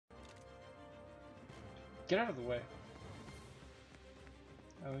Get out of the way.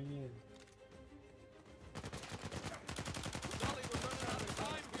 Oh yeah. Sully, we're running out of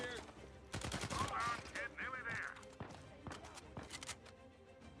time here. Hold on, kid. Nearly there.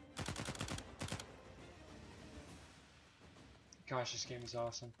 Gosh, this game is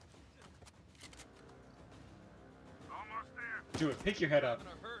awesome. Almost there. Do it. Pick your head up. In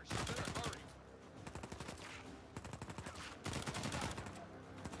a hearse. You better hurry.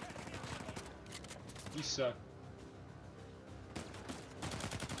 You suck.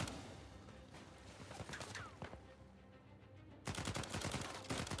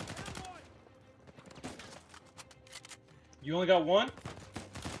 You only got one?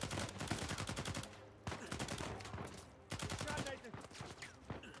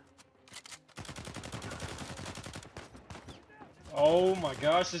 Oh my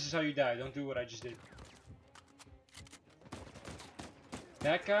gosh, this is how you die. Don't do what I just did.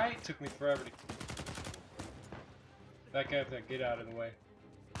 That guy took me forever to... That guy up there, get out of the way.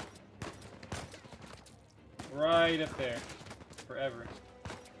 Right up there. Forever.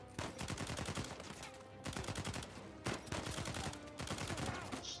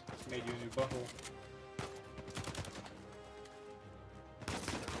 Just made you a new butthole.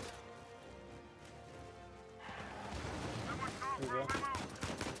 Someone call There for we a go. limo.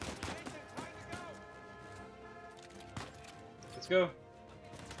 Let's go.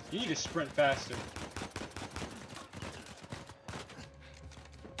 You need to sprint faster.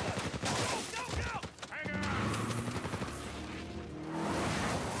 Hang on.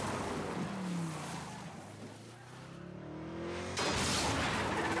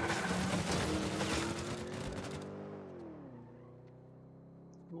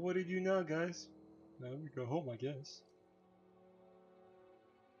 What did you know, guys? Now we go home, I guess.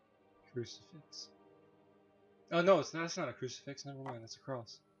 Crucifix. Oh no, it's not. It's not a crucifix. Never mind. It's a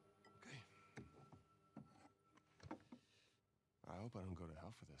cross. Okay. I hope I don't go to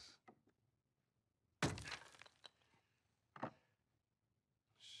hell for this.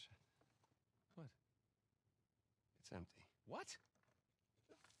 Shit. What? It's empty. What?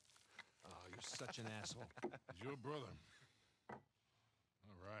 Oh, you're such an asshole. It's your brother.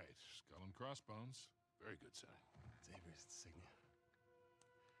 All right, skull and crossbones. Very good, son. It's Avery's insignia.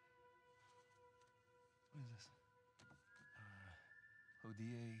 What is this?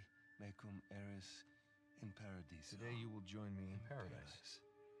 Hodie mecum eris in paradiso. Today you will join me in paradise.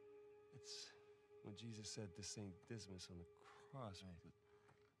 It's what Jesus said to Saint Dismas on the cross. Right. But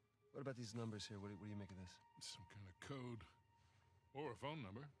what about these numbers here? What do you make of this? Some kind of code. Or a phone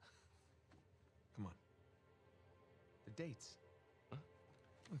number. Come on. The dates. Huh?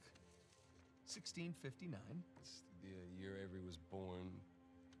 Look. 1659. It's the year Avery was born.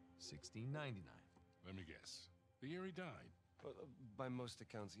 1699. Let me guess. The year he died. Well, by most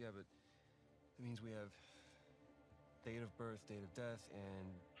accounts, yeah, but that means we have date of birth, date of death, and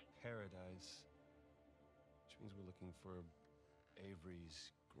paradise. Which means we're looking for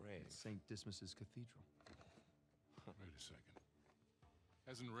Avery's grave. St. Dismas's Cathedral. Wait a second.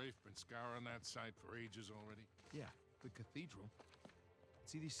 Hasn't Rafe been scouring that site for ages already? Yeah, the cathedral.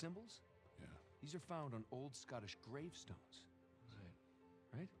 See these symbols? Yeah. These are found on old Scottish gravestones.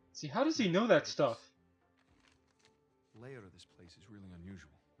 Right. Right? See, how does he know that stuff? Layout of this place is really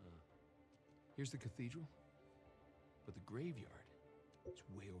unusual. Here's the cathedral, but the graveyard is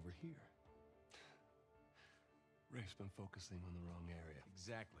way over here. Rafe's been focusing on the wrong area.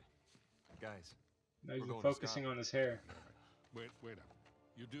 Exactly. Guys, Now he's We're going to focusing Scotland. on his hair. Wait up.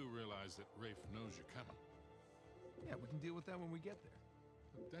 You do realize that Rafe knows you're coming. Yeah, we can deal with that when we get there.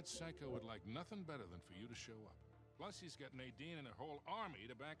 That psycho would like nothing better than for you to show up. Plus, he's got Nadine and her whole army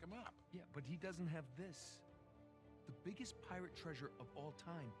to back him up. Yeah, but he doesn't have this. The biggest pirate treasure of all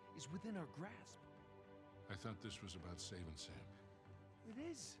time is within our grasp. I thought this was about saving Sam. It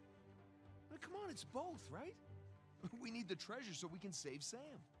is. Well, come on, it's both, right? We need the treasure so we can save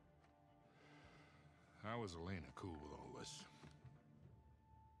Sam. How is Elena cool with all this?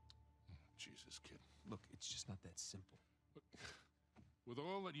 Jesus, kid. Look, it's just not that simple. With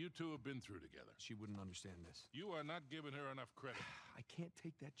all that you two have been through together, She wouldn't understand this. you are not giving her enough credit. I can't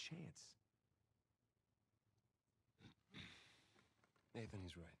take that chance. Nathan,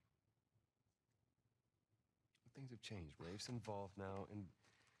 he's right. Things have changed. Rafe's involved now, and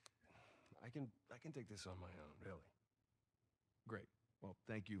I can take this on my own, really. Great. Well,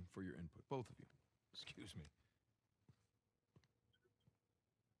 thank you for your input, both of you. Excuse me.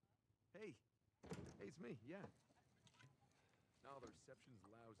 Hey. Hey, it's me, yeah. No, the reception's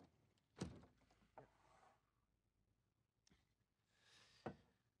lousy.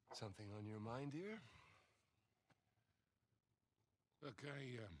 Something on your mind, dear? Look,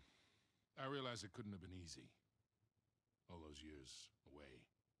 I realize it couldn't have been easy. All those years away.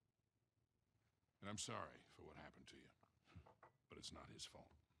 And I'm sorry for what happened to you. But it's not his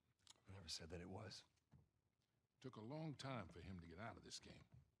fault. I never said that it was. Took a long time for him to get out of this game.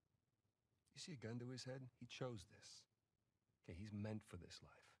 You see a gun to his head? He chose this. Okay, he's meant for this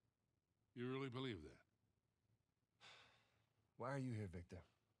life. You really believe that? Why are you here, Victor?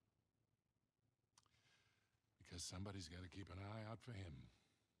 Because somebody's got to keep an eye out for him.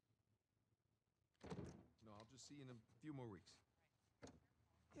 No, I'll just see you in a few more weeks.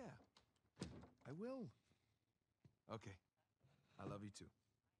 Yeah, I will. Okay. I love you too.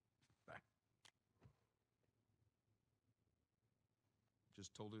 Bye.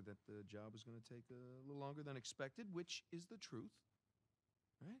 Just told her that the job was going to take a little longer than expected, which is the truth.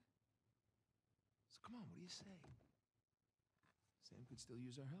 Right? So come on, what do you say? Sam could still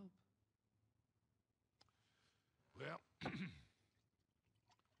use our help. Well, I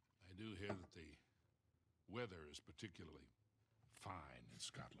do hear that the weather is particularly fine in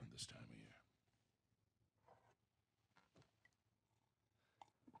Scotland this time of year.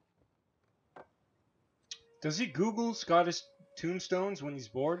 Does he Google Scottish tombstones when he's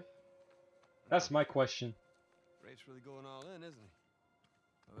bored? That's my question. Rafe's really going all in, isn't he?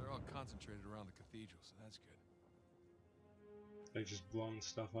 Well, they're all concentrated around the cathedral, so that's good. They're just blowing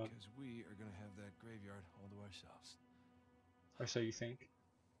stuff up. Because we are going to have that graveyard all to ourselves. Or so you think.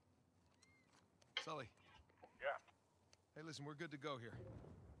 Sully. Yeah. Hey, listen, we're good to go here.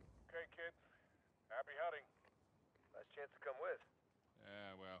 Okay, kids. Happy hunting. Last chance to come with.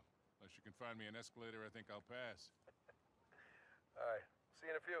 Yeah, well, unless you can find me an escalator, I think I'll pass. All right.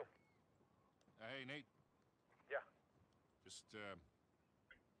 See you in a few. Hey, Nate. Yeah. Just,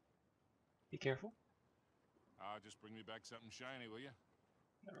 Be careful. just bring me back something shiny, will you?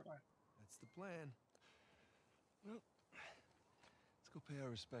 Never mind. That's the plan. Well, let's go pay our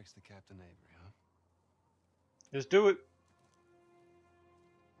respects to Captain Avery, huh? Let's do it.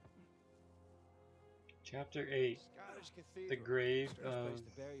 Chapter 8. Scottish Cathedral. The grave Strange of place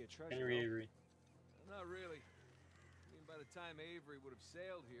to bury your treasure, Henry no? Avery. Not really. I mean, by the time Avery would have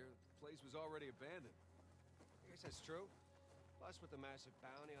sailed here, the place was already abandoned. I guess that's true. Plus, with the massive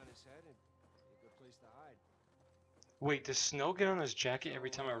bounty on his head, it'd be a good place to hide. Wait, does snow get on his jacket every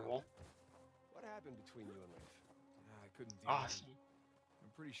time I roll? What happened between you and Rafe? I couldn't deal with Awesome. it.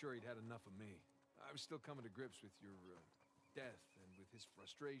 I'm pretty sure he'd had enough of me. I was still coming to grips with your death and with his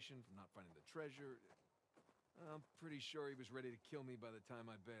frustration from not finding the treasure. I'm pretty sure he was ready to kill me by the time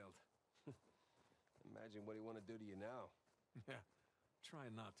I bailed. Imagine what he want to do to you now. Yeah,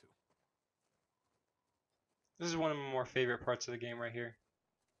 trying not to. This is one of my more favorite parts of the game right here.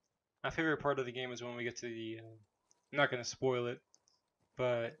 My favorite part of the game is when we get to the... I'm not going to spoil it,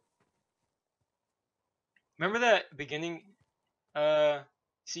 but... Remember that beginning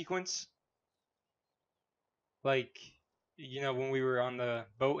sequence? Like, you know, when we were on the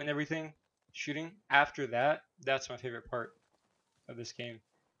boat and everything, shooting? After that, that's my favorite part of this game.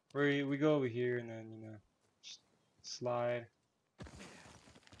 Where we go over here and then, you know, just slide.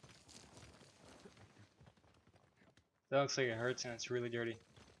 That looks like it hurts and it's really dirty.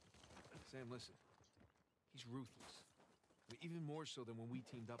 Sam, listen. He's ruthless. I mean, even more so than when we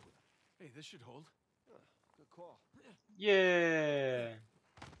teamed up with him. Hey, this should hold. Good call. Yeah.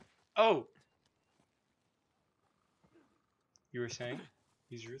 Oh. You were saying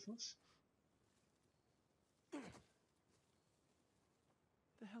he's ruthless?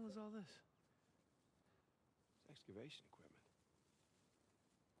 The hell is all this? It's excavation equipment.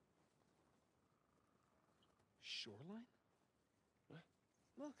 Shoreline? What?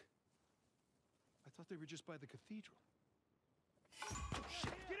 Look. I thought they were just by the cathedral.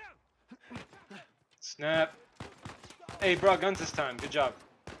 Snap. Hey, brought guns this time. Good job.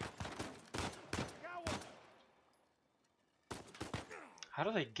 How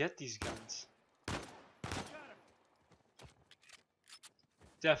do they get these guns?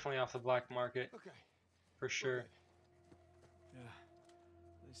 Definitely off the black market, Okay. for sure. Yeah.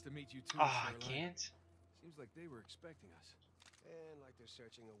 Nice to meet you too, Ah, I Shoreline. can't. Seems like they were expecting us. And like they're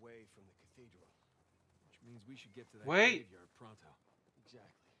searching away from the cathedral. Which means we should get to that Wait. graveyard pronto. Exactly.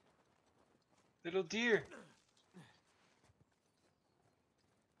 Little deer.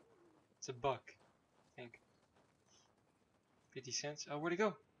 It's a buck, I think. 50 cents. Oh, where'd it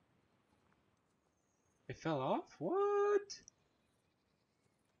go? It fell off? What?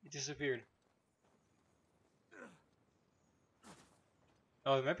 It disappeared.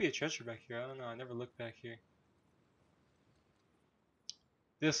 Oh, there might be a treasure back here. I don't know. I never looked back here.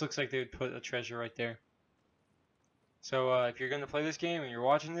 This looks like they would put a treasure right there. So if you're going to play this game and you're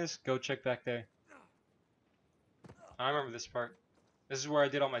watching this, go check back there. I remember this part. This is where I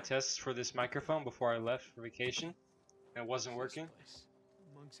did all my tests for this microphone before I left for vacation. And it wasn't What's this working. place?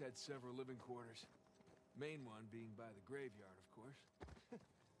 Monks had several living quarters. Main one being by the graveyard, of course.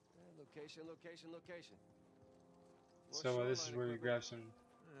 Location, location, location. More So this is shoreline where you equipment. grab some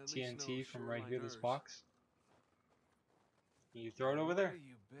At least no TNT from right here, this shoreliners. box. And you throw it over there.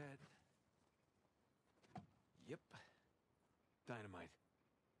 You bet. Yep. Dynamite.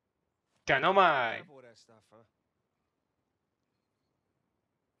 Dynamite! Careful with that stuff, huh?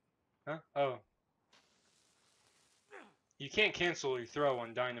 Huh? Oh. You can't cancel your throw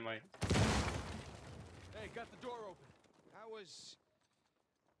on dynamite. Hey, got the door open. That was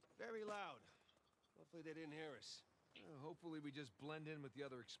very loud. Hopefully they didn't hear us. Hopefully we just blend in with the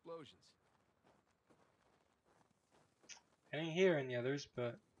other explosions. I didn't hear any others,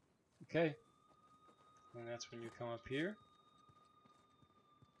 but okay. And that's when you come up here.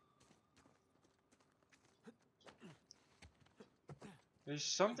 There's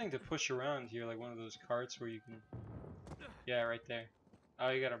something to push around here, like one of those carts where you can... Yeah, right there. Oh,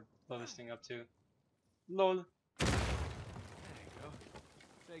 you gotta blow this thing up too. LOL. There you go.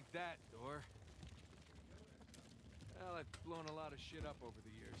 Take that, door. Well, I've blown a lot of shit up over the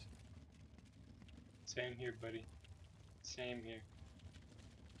years. Same here, buddy. Same here.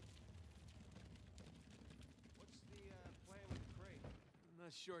 What's the plan with the crate? I'm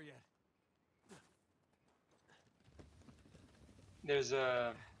not sure yet. There's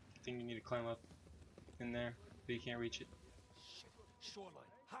a thing you need to climb up in there, but you can't reach it. Shit. Shoreline.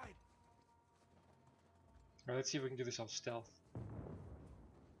 Hide. Alright, let's see if we can do this all stealth.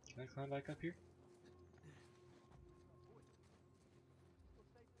 Can I climb back up here?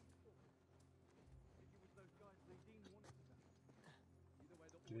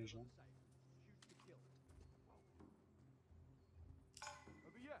 There's one.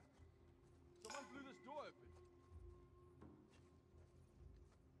 Over here. Someone blew this door open.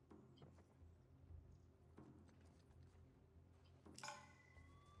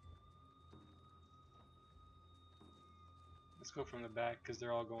 Let's go from the back because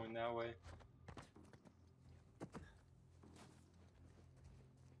they're all going that way.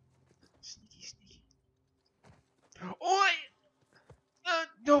 Sneaky, sneaky. Oi!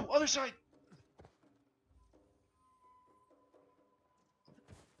 No, other side!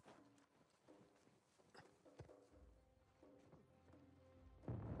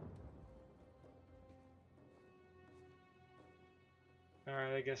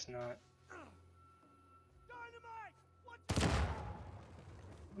 Alright, I guess not.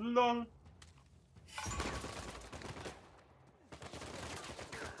 LOL.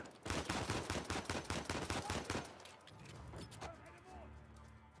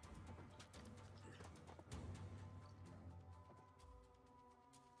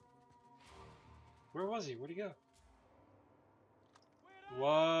 Where was he? Where'd he go?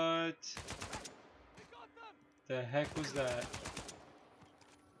 What the heck was that?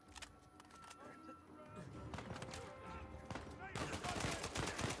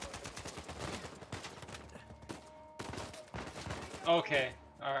 Okay,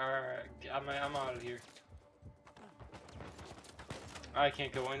 alright, I'm out of here. I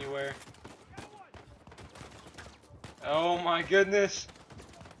can't go anywhere. Oh my goodness!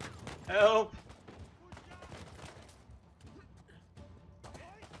 Help!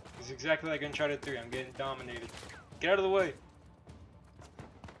 It's exactly like Uncharted 3. I'm getting dominated. Get out of the way!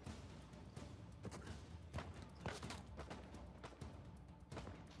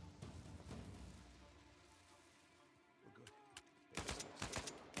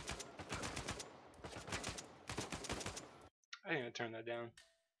 I need to turn that down.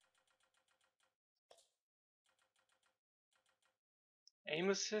 Aim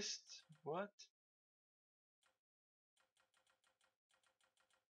assist? What?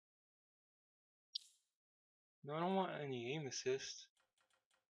 No, I don't want any aim assist.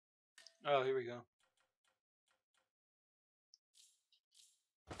 Oh, here we go.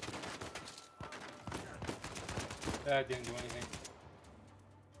 That didn't do anything.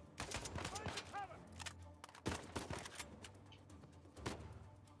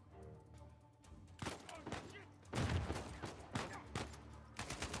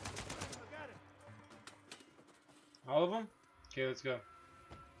 All of them? Okay, let's go.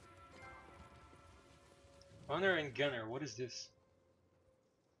 Hunter and Gunner, what is this?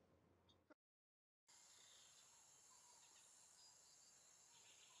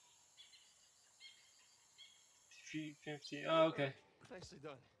 $50. Oh, okay. Nicely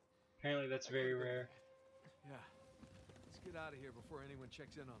done. Apparently that's very rare. Yeah. Let's get out of here before anyone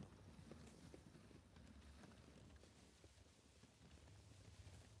checks in on them.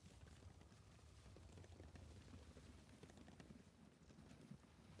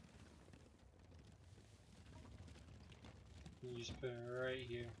 You just put it right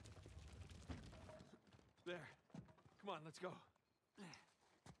here. There. Come on, let's go.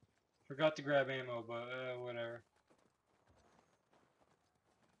 Forgot to grab ammo, but whatever.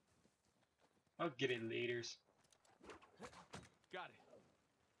 I'll get it later. Got it.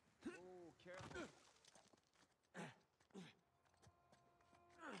 Oh, careful.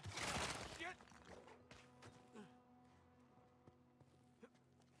 Shit!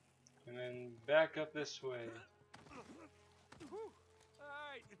 And then back up this way. Whew.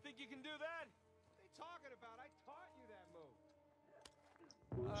 Alright, you think you can do that? What are you talking about? I taught you that move.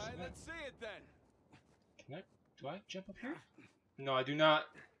 Oops. Alright, let's see it then. Can I? Do I jump up here? No, I do not.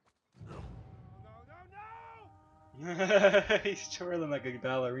 No, no, no, no! He's twirling like a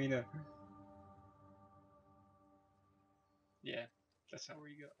ballerina. Yeah, that's not where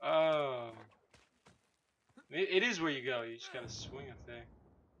you go. Oh. It is where you go. You just gotta swing up there.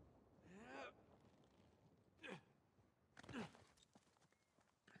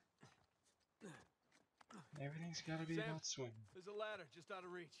 Everything's gotta be Sam? about swinging. There's a ladder just out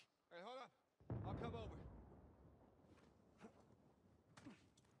of reach. Hey, hold on. I'll come over.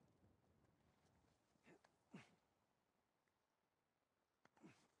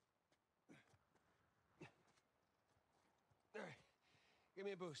 All right. Give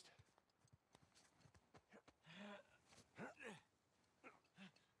me a boost.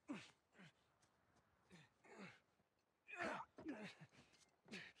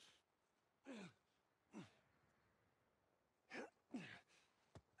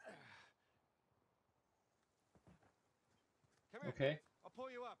 Come here. Okay. I'll pull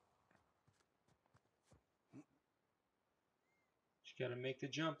you up. Just gotta make the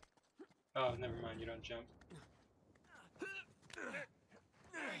jump. Oh, never mind. You don't jump.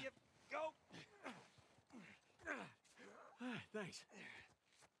 There you go. Thanks.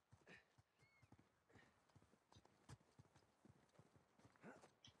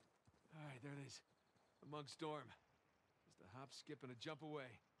 Alright, there it is. Among storm. Just a hop, skip, and a jump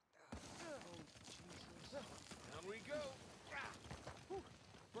away. Down we go. Whew.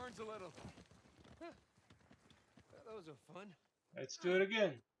 Burns a little. Those are fun. Let's do it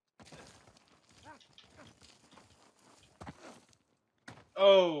again.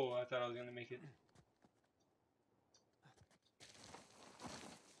 Oh, I thought I was gonna make it.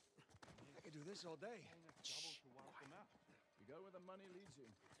 I could do this all day. You go where the money leads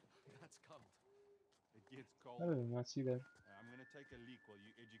you. That's cold. It gets I cold. did not see that. I'm going to take a leak while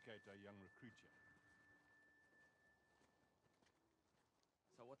you educate our young recruit here.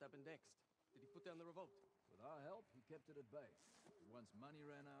 So what happened next? Did he put down the revolt? With our help, he kept it at bay. Once money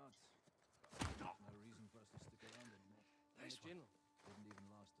ran out, well, no reason for us to stick around anymore. And the general. Didn't even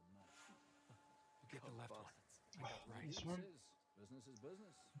last a night. Get the left one. Oh, Right. this one Business is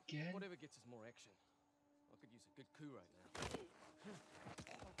business. again. Whatever gets us more action. I could use a good coup right now.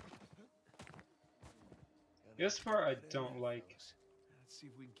 This part I don't like. Let's see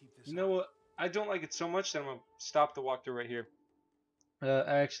if we can keep this You know what? I don't like it so much that I'm gonna stop the walkthrough right here.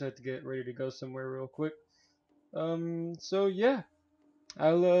 I actually have to get ready to go somewhere real quick. So yeah,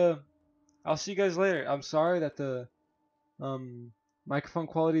 I'll see you guys later. I'm sorry that the microphone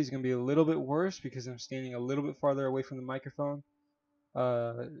quality is gonna be a little bit worse because I'm standing a little bit farther away from the microphone.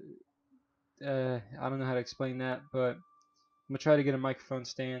 I don't know how to explain that, but I'm gonna try to get a microphone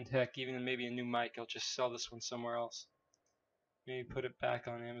stand. Heck, even maybe a new mic. I'll just sell this one somewhere else. Maybe put it back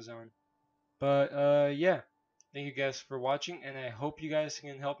on Amazon. But yeah, thank you guys for watching, and I hope you guys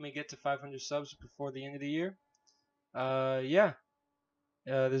can help me get to 500 subs before the end of the year. Yeah,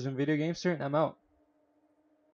 there's been Video Game Sir, and I'm out.